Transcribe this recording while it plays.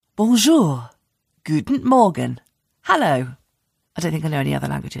bonjour, guten Morgen, hello. I don't think I know any other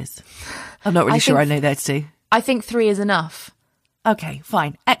languages. I'm not really sure I know those two. I think 3 is enough. Okay,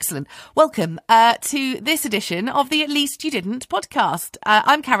 fine. Excellent. Welcome to this edition of the At Least You Didn't podcast.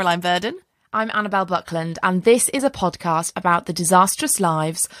 I'm Caroline Verdon. I'm Annabelle Buckland, and this is a podcast about the disastrous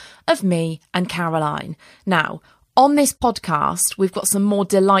lives of me and Caroline. Now, on this podcast, we've got some more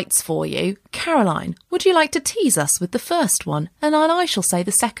delights for you. Caroline, would you like to tease us with the first one? And then I shall say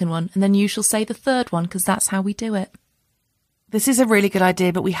the second one, and then you shall say the third one, because that's how we do it. This is a really good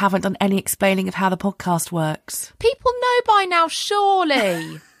idea, but we haven't done any explaining of how the podcast works. People know by now,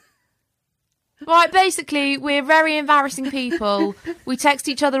 surely. Right, basically, we're very embarrassing people. We text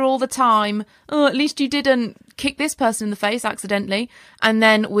each other all the time. Oh, at least you didn't kick this person in the face accidentally. And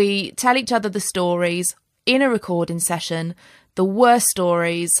then we tell each other the stories in a recording session. The worst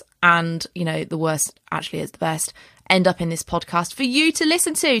stories, and, you know, the worst actually is the best, end up in this podcast for you to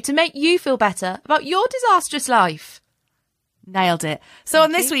listen to make you feel better about your disastrous life. Nailed it. So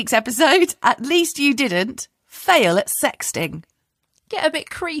on this week's episode, At Least You Didn't Fail at Sexting. Get a bit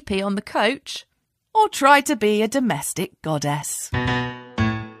creepy on the coach. Or try to be a domestic goddess.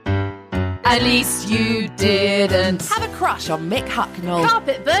 At least you didn't Have a crush on Mick Hucknall.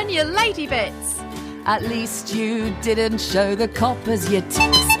 carpet burn your lady bits. At least you didn't show the coppers your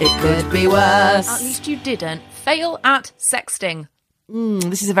tits. It could be worse. At least you didn't fail at sexting.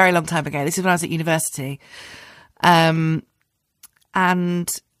 This is a very long time ago. This is when I was at university. And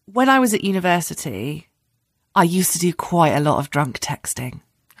when I was at university, I used to do quite a lot of drunk texting.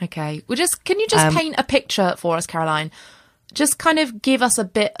 Okay. Can you just paint a picture for us, Caroline? Just kind of give us a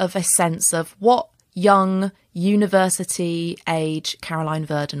bit of a sense of what young university age Caroline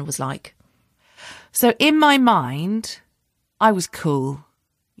Verdon was like. So in my mind, I was cool.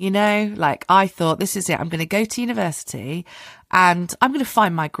 You know, like I thought, this is it. I'm going to go to university and I'm going to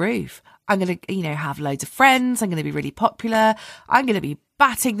find my groove. I'm going to, you know, have loads of friends. I'm going to be really popular. I'm going to be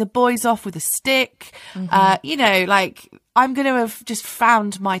batting the boys off with a stick. You know, like I'm going to have just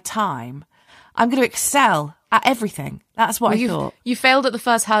found my time. I'm going to excel at everything. That's what I thought. You failed at the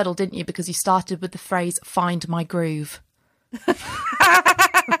first hurdle, didn't you? Because you started with the phrase, find my groove.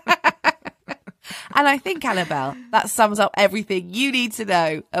 And I think, Annabelle, that sums up everything you need to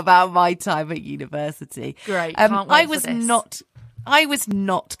know about my time at university. Great. Can't wait for this. I was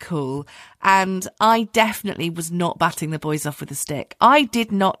not cool, and I definitely was not batting the boys off with a stick. I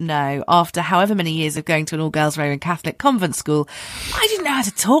did not know, after however many years of going to an all-girls Roman Catholic convent school, I didn't know how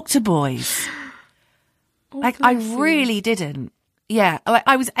to talk to boys. I really didn't. Yeah, like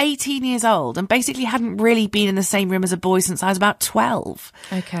I was 18 years old and basically hadn't really been in the same room as a boy since I was about 12.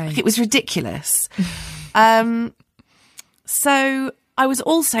 Okay. Like, it was ridiculous. So I was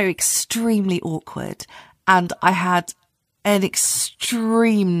also extremely awkward, and I had an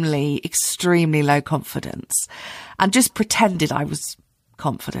extremely, extremely low confidence, and just pretended I was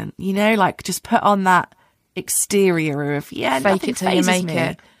confident, you know, like just put on that exterior of, fake it till you make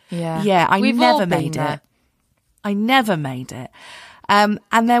it. Yeah. Yeah, I We've never all been made there. it. I never made it. And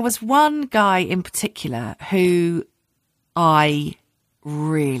there was one guy in particular who I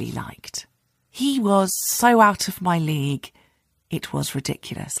really liked. He was so out of my league. It was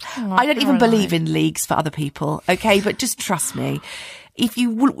ridiculous. Oh, I don't even Caroline. believe in leagues for other people. Okay, but just trust me. If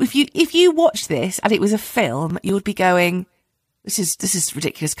you watched this and it was a film, you would be going, "This is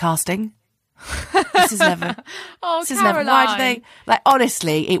ridiculous casting. This is never. Oh, this is Caroline. never. Why do they like?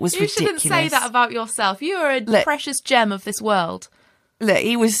 Honestly, it was You ridiculous." shouldn't say that about yourself. You are a precious gem of this world. Look,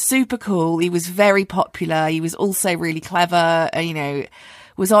 he was super cool. He was very popular. He was also really clever. You know,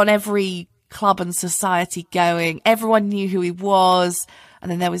 was on every club and society going. Everyone knew who he was. And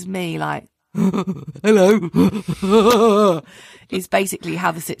then there was me like, hello. Is basically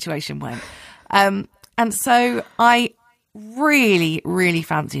how the situation went. And so I really, really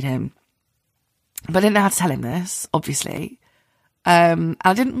fancied him. But I didn't know how to tell him this, obviously.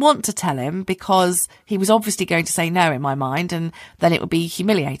 I didn't want to tell him because he was obviously going to say no in my mind, and then it would be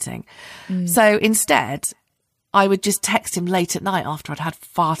humiliating. So instead, I would just text him late at night after I'd had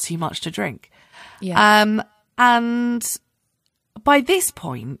far too much to drink. Yeah. And by this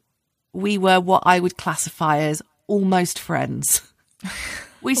point, we were what I would classify as almost friends.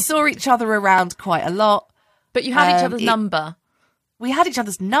 We saw each other around quite a lot. But you had each other's number. We had each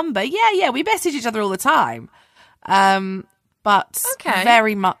other's number. Yeah. We messaged each other all the time. But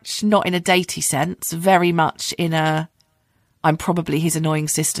very much not in a datey sense, very much in a I'm probably his annoying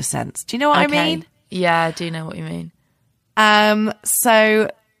sister sense. Do you know what I mean? Yeah, I do know what you mean. So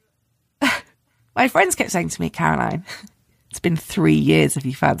my friends kept saying to me, Caroline, it's been 3 years of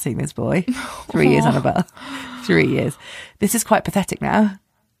you fancying this boy. 3 years, Annabelle. 3 years. This is quite pathetic now.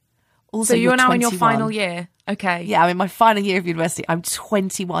 Also, So you're now in your 21. final year. Okay. Yeah, I'm in my final year of university. I'm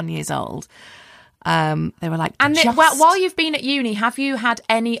 21 years old. They were like, And while you've been at uni, have you had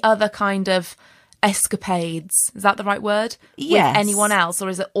any other kind of escapades? Is that the right word? Yes. With anyone else, or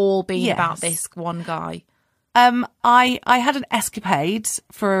has it all been Yes. about this one guy? I had an escapade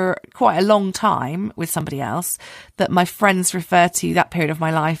for quite a long time with somebody else that my friends refer to that period of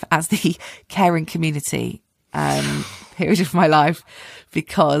my life as the caring community period of my life,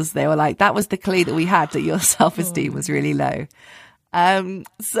 because they were like, that was the clue that we had that your self-esteem was really low.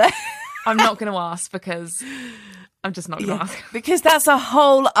 So I'm not going to ask because I'm just not going to ask. because that's a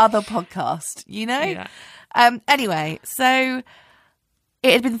whole other podcast, you know? Yeah. Anyway, so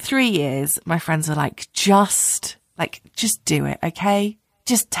it had been 3 years. My friends were like, just do it, okay?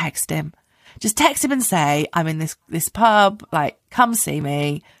 Just text him. Just text him and say, I'm in this pub, like, come see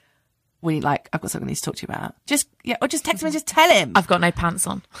me. I've got something I need to talk to you about. Or just text him and just tell him. I've got no pants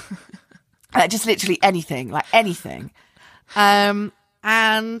on. Just literally anything, like anything. And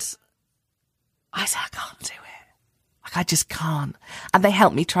I said, I can't do it. Like, I just can't. And they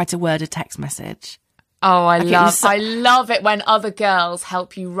helped me try to word a text message. Oh, I love it when other girls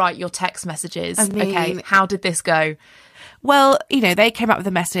help you write your text messages. Okay, how did this go? Well, they came up with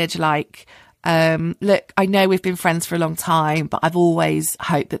a message like, look, I know we've been friends for a long time, but I've always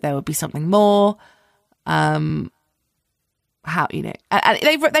hoped that there would be something more. And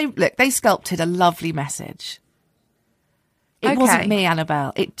they sculpted a lovely message. It wasn't me,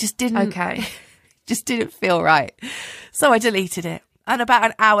 Annabelle. It just didn't. Okay. Just didn't feel right. So I deleted it. And about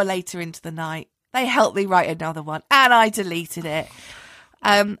an hour later into the night, they helped me write another one, and I deleted it.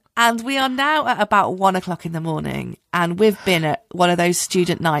 And we are now at about 1 o'clock in the morning, and we've been at one of those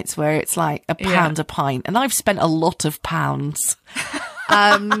student nights where it's like £1 a pint, and I've spent a lot of pounds.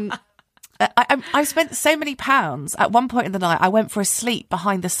 I spent so many pounds. At one point in the night, I went for a sleep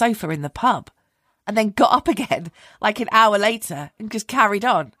behind the sofa in the pub, and then got up again like an hour later and just carried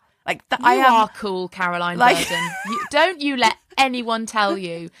on. Like that, you are cool, Caroline Burden. Don't you let anyone tell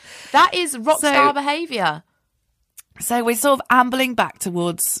you. That is rock star behaviour. So we're sort of ambling back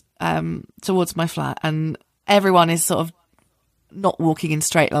towards my flat, and everyone is sort of not walking in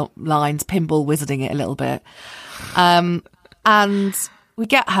straight lines, pinball wizarding it a little bit. And we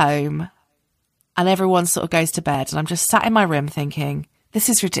get home, and everyone sort of goes to bed, and I'm just sat in my room thinking, this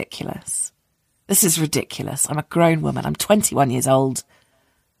is ridiculous. This is ridiculous. I'm a grown woman. I'm 21 years old.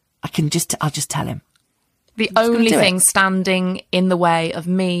 I'll just tell him. The only thing standing in the way of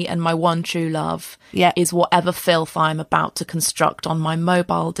me and my one true love is whatever filth I'm about to construct on my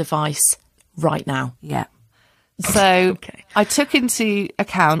mobile device right now. Yeah. So I took into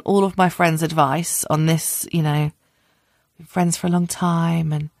account all of my friends' advice on this, we've been friends for a long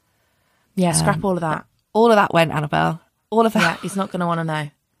time. And scrap all of that. All of that went, Annabelle. All of that. Yeah, he's not going to want to know.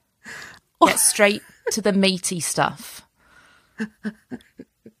 Get straight to the meaty stuff.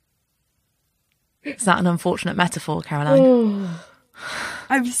 Is that an unfortunate metaphor, Caroline?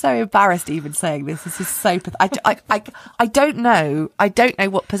 I'm so embarrassed even saying this. This is so I don't know. I don't know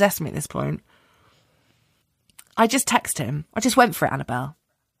what possessed me at this point. I just texted him. I just went for it, Annabelle.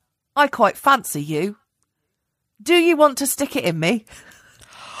 I quite fancy you. Do you want to stick it in me?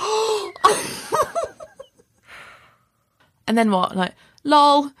 And then what? Like,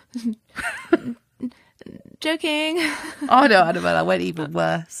 lol. Joking. Oh no, Annabelle, I went even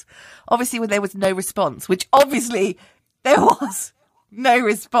worse. Obviously, when there was no response, which obviously there was no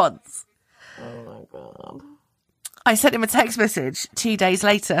response. Oh my God. I sent him a text message 2 days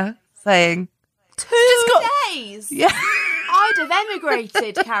later saying... 2 days? Yeah. I'd have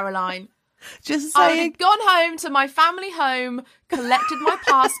emigrated, Caroline. Just I would saying... have gone home to my family home, collected my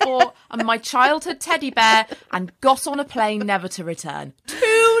passport and my childhood teddy bear, and got on a plane never to return.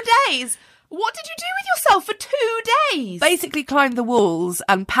 2 days? What did you do with yourself for 2 days? Basically climbed the walls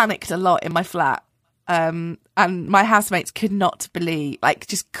and panicked a lot in my flat. And my housemates could not believe,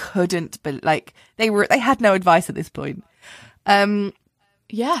 just couldn't believe, they had no advice at this point.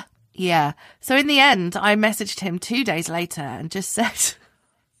 Yeah. Yeah. So in the end, I messaged him 2 days later and just said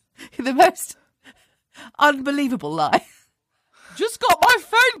the most unbelievable lie. Just got my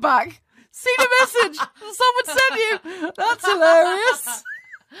phone back. Seen a message someone sent you. That's hilarious.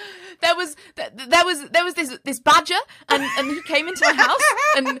 There was this badger, and he came into my house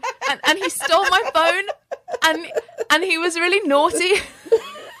and he stole my phone, and he was really naughty.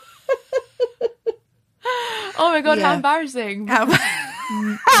 Oh my God, how embarrassing. How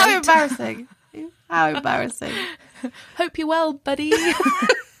embarrassing. How embarrassing. Hope you're well, buddy.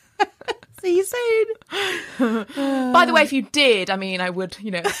 See you soon. By the way, if you did, I would,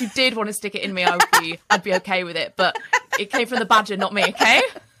 if you did want to stick it in me, I'd be okay with it. But it came from the badger, not me, okay?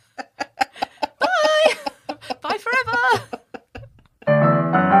 Bye forever.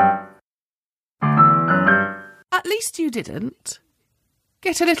 At least you didn't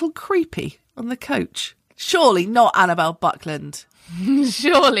get a little creepy on the coach. Surely not Annabelle Buckland.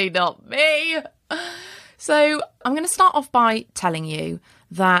 Surely not me. So I'm going to start off by telling you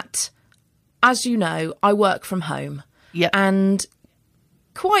that, as you know, I work from home. Yep. And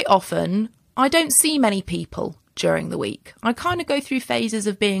quite often I don't see many people during the week. I kind of go through phases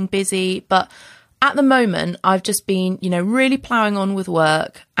of being busy, but at the moment I've just been, really ploughing on with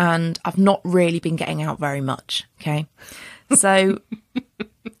work, and I've not really been getting out very much. Okay. So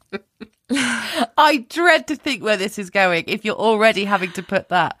I dread to think where this is going if you're already having to put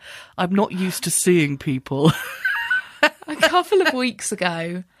that. I'm not used to seeing people. a couple of weeks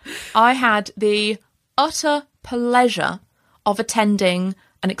ago, I had the utter pleasure of attending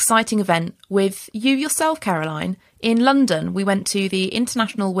an exciting event with you yourself, Caroline, in London. We went to the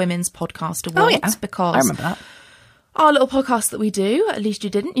International Women's Podcast Awards because I remember that. Our little podcast that we do, at least you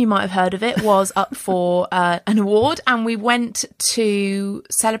didn't, you might have heard of it, was up for an award, and we went to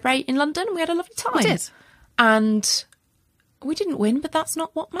celebrate in London. We had a lovely time. We did. And we didn't win, but that's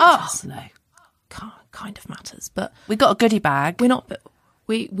not what matters. Oh, no. Kind of matters, but We got a goodie bag. we're not.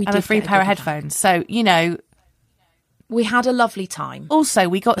 We and did a free get pair of goodie bag. headphones. So, We had a lovely time. also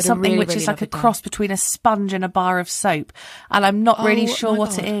we got But a something really, which really is like a lovely cross between a sponge and a bar of soap. And I'm not really Oh, sure my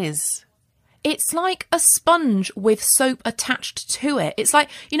what it God. is. It's like a sponge with soap attached to it. It's like,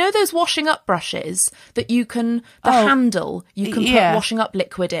 those washing up brushes that you can, the handle, you can yeah. put washing up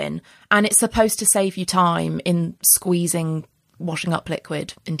liquid in, and it's supposed to save you time in squeezing washing up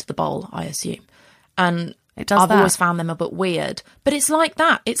liquid into the bowl, I assume. And It does I've that. always found them a bit weird. But it's like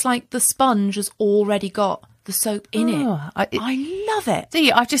that. It's like the sponge has already got the soap in it. I love it.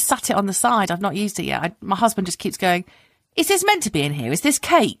 See, I've just sat it on the side. I've not used it yet. My husband just keeps going, is this meant to be in here? Is this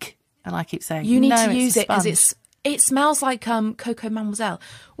cake? And I keep saying, You need no, to it's use a it because sponge. it smells like Coco Mademoiselle.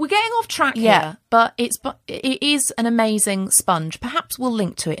 We're getting off track Yeah. here, but it is an amazing sponge. Perhaps we'll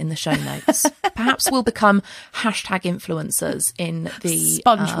link to it in the show notes. Perhaps we'll become hashtag influencers in the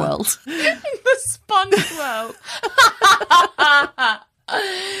sponge world. the sponge world.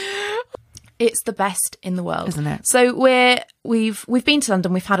 It's the best in the world, Isn't it? So we've been to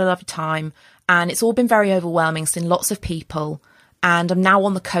London. We've had a lovely time, and it's all been very overwhelming. Seen lots of people. And I'm now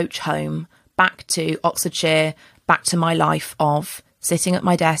on the coach home, back to Oxfordshire, back to my life of sitting at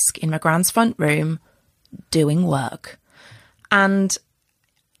my desk in my grand's front room, doing work. And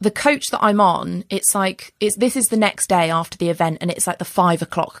the coach that I'm on, this is the next day after the event, and it's like the 5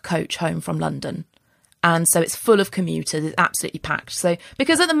 o'clock coach home from London. And so it's full of commuters, it's absolutely packed. So,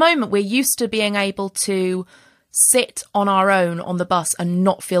 because at the moment we're used to being able to sit on our own on the bus and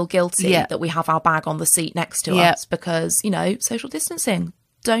not feel guilty that we have our bag on the seat next to us because, social distancing.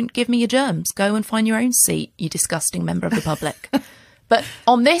 Don't give me your germs. Go and find your own seat, you disgusting member of the public. But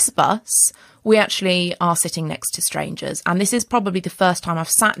on this bus, we actually are sitting next to strangers. And this is probably the first time I've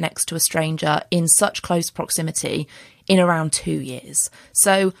sat next to a stranger in such close proximity in around 2 years.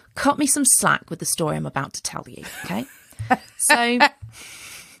 So cut me some slack with the story I'm about to tell you, okay? So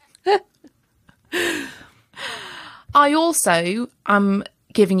I also am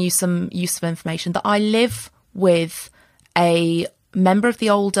giving you some useful information that I live with a member of the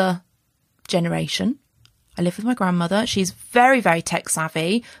older generation. I live with my grandmother. She's very, very tech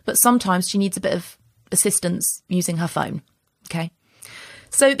savvy, but sometimes she needs a bit of assistance using her phone. Okay.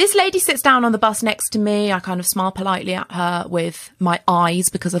 So this lady sits down on the bus next to me. I kind of smile politely at her with my eyes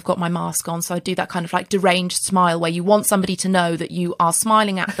because I've got my mask on. So I do that kind of like deranged smile where you want somebody to know that you are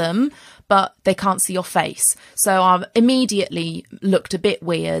smiling at them, but they can't see your face. So I've immediately looked a bit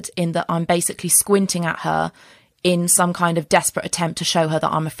weird in that I'm basically squinting at her in some kind of desperate attempt to show her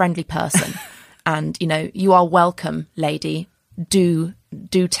that I'm a friendly person. And, you are welcome, lady. Do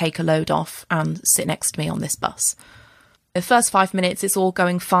take a load off and sit next to me on this bus. The first 5 minutes, it's all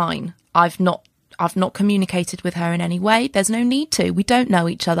going fine. I've not communicated with her in any way. There's no need to. We don't know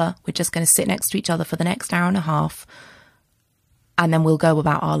each other. We're just going to sit next to each other for the next hour and a half. And then we'll go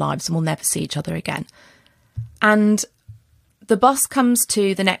about our lives and we'll never see each other again. And the bus comes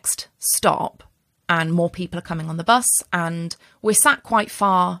to the next stop and more people are coming on the bus. And we're sat quite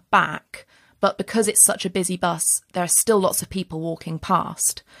far back. But because it's such a busy bus, there are still lots of people walking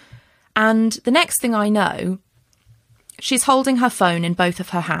past. And the next thing I know, she's holding her phone in both of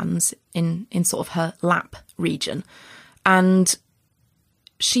her hands in sort of her lap region. And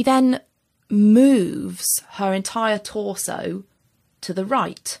she then moves her entire torso to the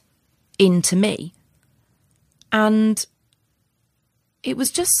right into me. And it was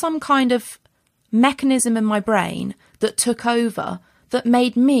just some kind of mechanism in my brain that took over that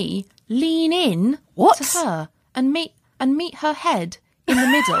made me lean in to her and meet her head in the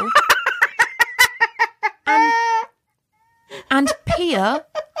middle and peer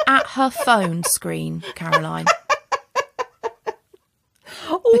at her phone screen, Caroline.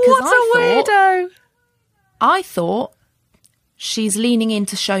 What a weirdo. I thought she's leaning in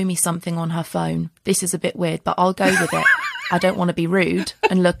to show me something on her phone. This is a bit weird, but I'll go with it. I don't want to be rude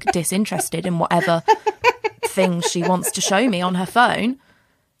and look disinterested in whatever thing she wants to show me on her phone.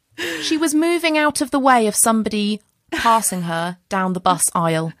 She was moving out of the way of somebody passing her down the bus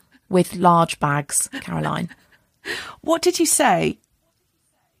aisle with large bags, Caroline. What did you say?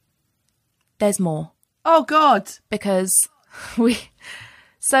 There's more. Oh, God. Because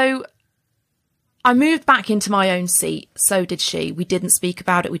So I moved back into my own seat. So did she. We didn't speak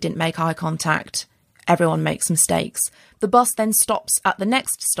about it. We didn't make eye contact. Everyone makes mistakes. The bus then stops at the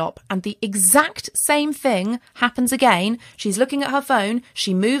next stop and the exact same thing happens again. She's looking at her phone.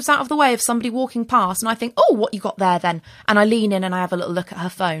 She moves out of the way of somebody walking past and I think, oh, what you got there then? And I lean in and I have a little look at her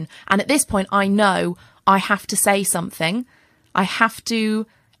phone. And at this point, I know I have to say something. I have to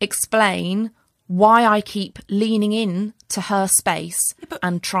explain why I keep leaning in to her space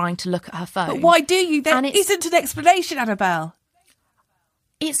and trying to look at her phone. But why do you? There isn't an explanation, Annabelle.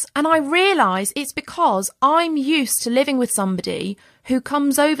 And I realise it's because I'm used to living with somebody who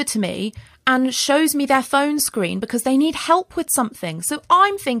comes over to me and shows me their phone screen because they need help with something. So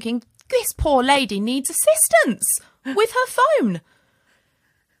I'm thinking, this poor lady needs assistance with her phone.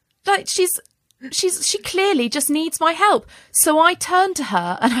 Like she clearly just needs my help. So I turn to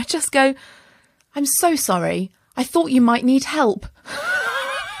her and I just go, I'm so sorry. I thought you might need help.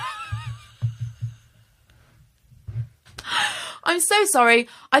 I'm so sorry.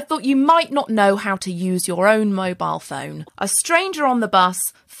 I thought you might not know how to use your own mobile phone. A stranger on the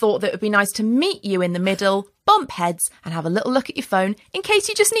bus thought that it would be nice to meet you in the middle, bump heads and have a little look at your phone in case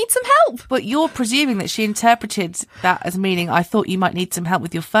you just need some help. But you're presuming that she interpreted that as meaning, I thought you might need some help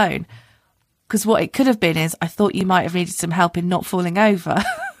with your phone. Because what it could have been is, I thought you might have needed some help in not falling over.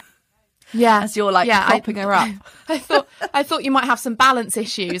 Yeah. As you're propping her up. I thought you might have some balance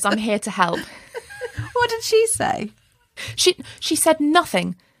issues. I'm here to help. What did she say? She said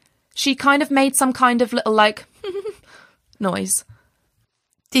nothing. She kind of made some kind of little noise.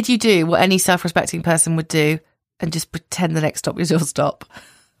 Did you do what any self-respecting person would do and just pretend the next stop is your stop?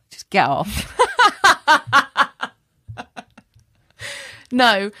 Just get off.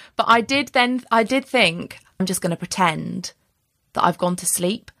 No, but I did think I'm just going to pretend that I've gone to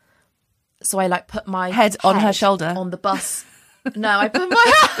sleep. So I put my head on her shoulder on the bus. No,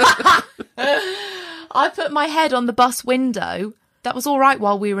 I put my head on the bus window. That was all right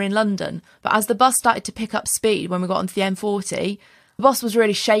while we were in London. But as the bus started to pick up speed when we got onto the M40, the bus was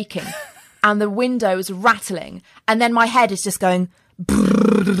really shaking and the window was rattling. And then my head is just going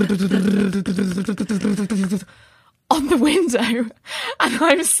on the window. And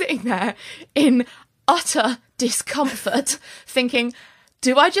I was sitting there in utter discomfort thinking,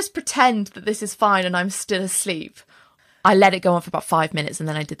 do I just pretend that this is fine and I'm still asleep? I let it go on for about 5 minutes and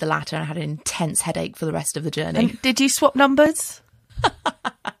then I did the latter and I had an intense headache for the rest of the journey. And did you swap numbers?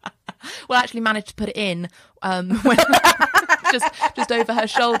 Well, I actually managed to put it in when just over her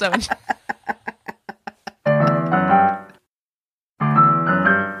shoulder.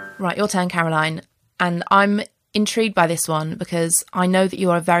 Right, your turn, Caroline. And I'm intrigued by this one because I know that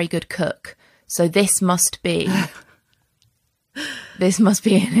you are a very good cook. So this must be an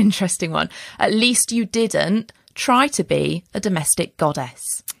interesting one. At least you didn't try to be a domestic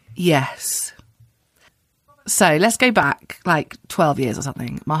goddess. Yes. So let's go back 12 years or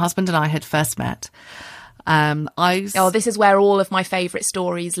something. My husband and I had first met. This is where all of my favourite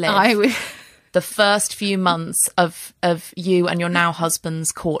stories live. The first few months of you and your now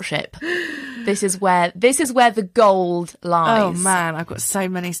husband's courtship. This is where the gold lies. Oh man, I've got so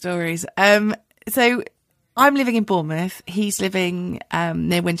many stories. So I'm living in Bournemouth. He's living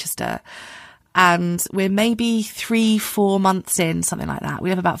near Winchester. And we're maybe 3-4 months in, something like that. We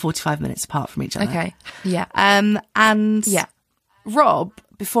live about 45 minutes apart from each other. Okay. Yeah. And yeah. Rob,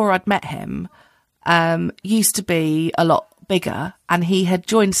 before I'd met him, used to be a lot bigger, and he had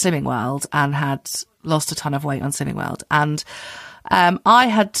joined Slimming World and had lost a ton of weight on Slimming World. And I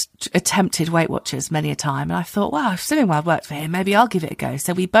had attempted Weight Watchers many a time, and I thought, wow, if Slimming World worked for him, maybe I'll give it a go.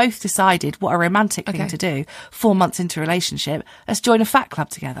 So we both decided what a romantic thing to do 4 months into a relationship. Let's join a fat club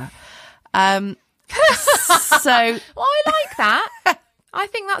together. So well, I like that. I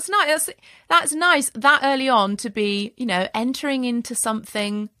think that's nice. That's nice that early on to be, entering into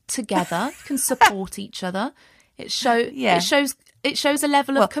something together. You can support each other. It shows a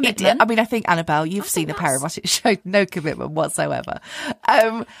level of commitment. I think, Annabelle, you've seen the pair of us. It showed no commitment whatsoever.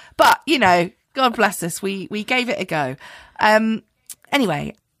 But God bless us. We gave it a go.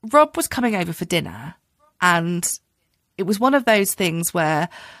 Anyway, Rob was coming over for dinner, and it was one of those things where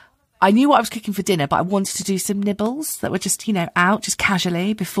I knew what I was cooking for dinner, but I wanted to do some nibbles that were just, out just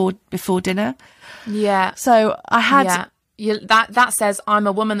casually before dinner. Yeah. So I had that says I'm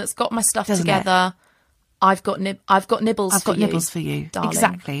a woman that's got my stuff together. I've got nibbles. I've got nibbles for you, darling.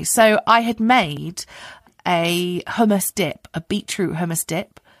 Exactly. So I had made a hummus dip, a beetroot hummus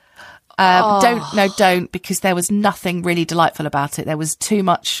dip. Don't, because there was nothing really delightful about it. There was too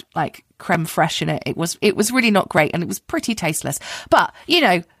much like creme fraiche in it. It was really not great, and it was pretty tasteless. But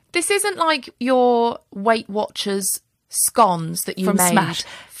this isn't like your Weight Watchers scones that you From made Smash.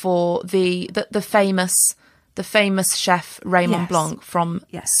 for the famous chef Raymond Yes. Blanc from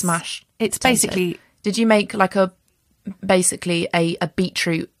Yes. Smash. It's Potato. basically Did you make like a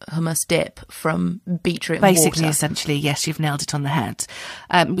beetroot hummus dip from beetroot and water? essentially, yes, you've nailed it on the head.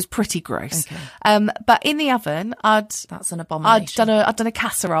 It was pretty gross. Okay. But in the oven, That's an abomination. I'd done a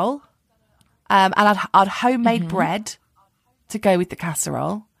casserole, and I'd homemade bread to go with the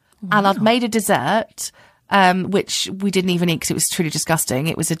casserole, and I'd made a dessert, which we didn't even eat because it was truly disgusting.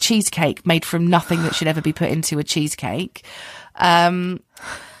 It was a cheesecake made from nothing that should ever be put into a cheesecake. But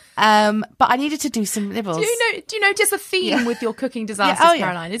I needed to do some nibbles. Do you notice a theme with your cooking disasters, Yeah. Oh, yeah.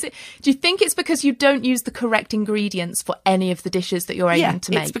 Caroline? Do you think it's because you don't use the correct ingredients for any of the dishes that you're aiming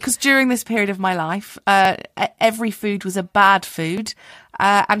to make? It's because during this period of my life, every food was a bad food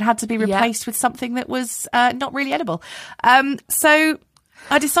and had to be replaced with something that was not really edible. So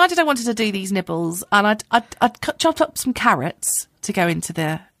I decided I wanted to do these nibbles, and I'd chopped up some carrots to go into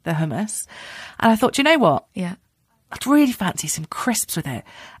the hummus. And I thought, you know what? Yeah. I'd really fancy some crisps with it.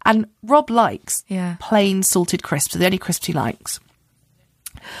 And Rob likes plain salted crisps. They're the only crisps he likes.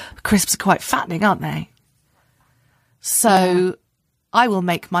 Crisps are quite fattening, aren't they? So I will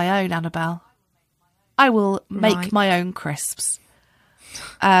make my own, Annabelle. I will make my own crisps.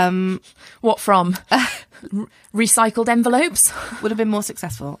 What from? Recycled envelopes? Would have been more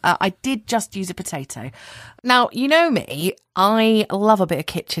successful. I did just use a potato. Now, you know me, I love a bit of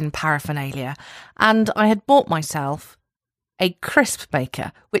kitchen paraphernalia, and I had bought myself a crisp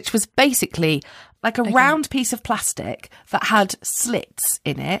maker, which was basically like a round piece of plastic that had slits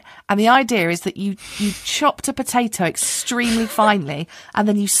in it. And the idea is that you chopped a potato extremely finely, and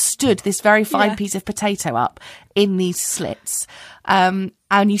then you stood this very fine piece of potato up in these slits. And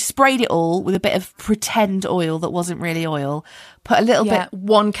you sprayed it all with a bit of pretend oil that wasn't really oil. Put a little bit,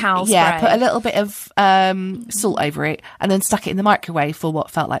 one cow spray. yeah, put a little bit of salt over it, and then stuck it in the microwave for what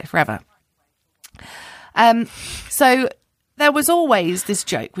felt like forever. So there was always this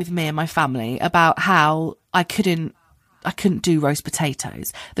joke with me and my family about how I couldn't do roast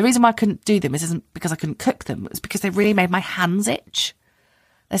potatoes. The reason why I couldn't do them isn't because I couldn't cook them. It's because they really made my hands itch.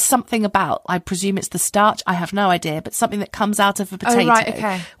 There's something about, I presume it's the starch, I have no idea, but something that comes out of a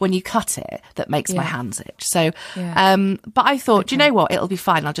potato when you cut it that makes my hands itch. So, but I thought, do you know what? It'll be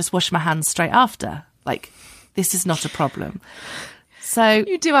fine. I'll just wash my hands straight after. Like, this is not a problem. So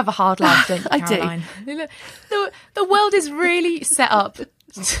You do have a hard life, don't you, I do. Caroline? The world is really set up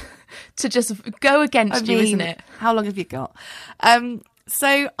to just go against you, isn't it? How long have you got?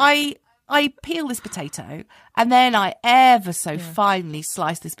 So I peel this potato, and then I ever so finely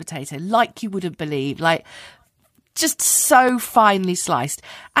slice this potato, like you wouldn't believe, like just so finely sliced.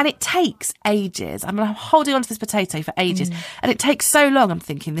 And it takes ages. I'm holding on to this potato for ages, and it takes so long. I'm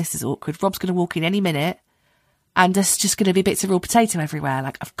thinking, this is awkward. Rob's going to walk in any minute, and there's just going to be bits of raw potato everywhere.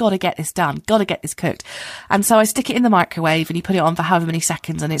 Like, I've got to get this done, got to get this cooked. And so I stick it in the microwave, and you put it on for however many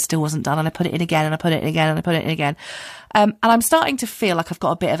seconds, and it still wasn't done. And I put it in again, and I put it in again, and I put it in again. And I'm starting to feel like I've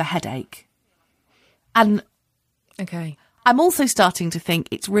got a bit of a headache. And I'm also starting to think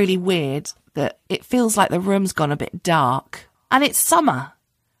it's really weird that it feels like the room's gone a bit dark. And it's summer.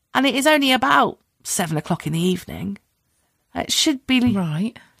 And it is only about 7 o'clock in the evening. It should be...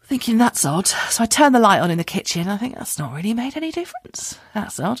 Right. Thinking, that's odd. So I turn the light on in the kitchen. I think that's not really made any difference.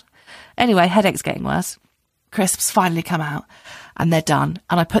 That's odd. Anyway, headache's getting worse. Crisps finally come out, and they're done.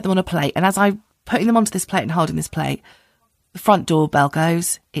 And I put them on a plate. And as I'm putting them onto this plate and holding this plate, the front door bell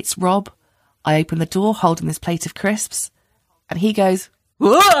goes. It's Rob. I open the door holding this plate of crisps, and he goes,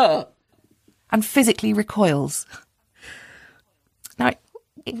 "Whoa!" and physically recoils. Now,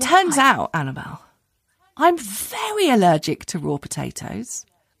 it turns out, Annabelle, I'm very allergic to raw potatoes.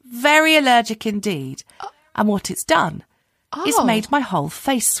 Very allergic indeed. And what it's done is made my whole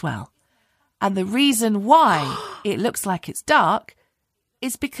face swell. And the reason why it looks like it's dark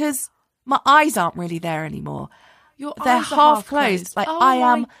is because my eyes aren't really there anymore. They're half closed. Like, I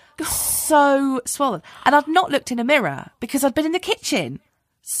am so swollen. And I've not looked in a mirror because I've been in the kitchen.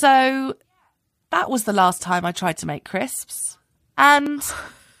 So that was the last time I tried to make crisps. And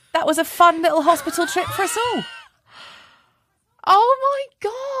that was a fun little hospital trip for us all. Oh my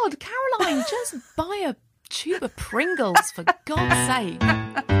God, Caroline, just buy a tube of Pringles, for God's sake.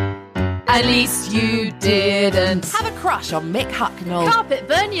 At least you didn't have a crush on Mick Hucknall. Carpet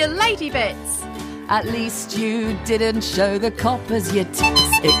burn your lady bits. At least you didn't show the coppers your tits.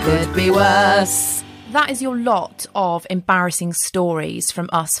 It could be worse. That is your lot of embarrassing stories from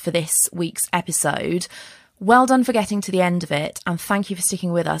us for this week's episode. Well done for getting to the end of it, and thank you for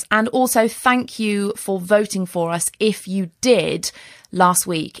sticking with us. And also thank you for voting for us if you did last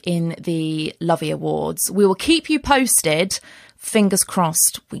week in the Lovey Awards. We will keep you posted. Fingers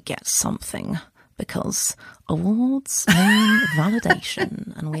crossed we get something, because awards mean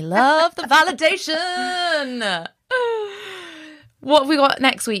validation, and we love the validation. What have we got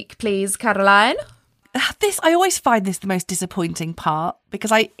next week, please, Caroline? I always find this the most disappointing part,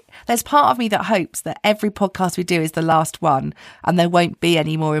 because there's part of me that hopes that every podcast we do is the last one and there won't be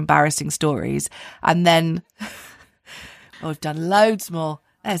any more embarrassing stories. And then we've done loads more.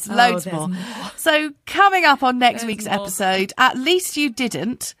 There's loads more. So coming up on next week's episode, at least you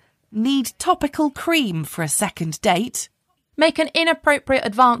didn't need topical cream for a second date. Make an inappropriate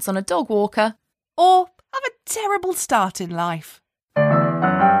advance on a dog walker. Or have a terrible start in life.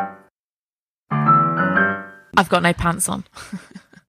 I've got no pants on.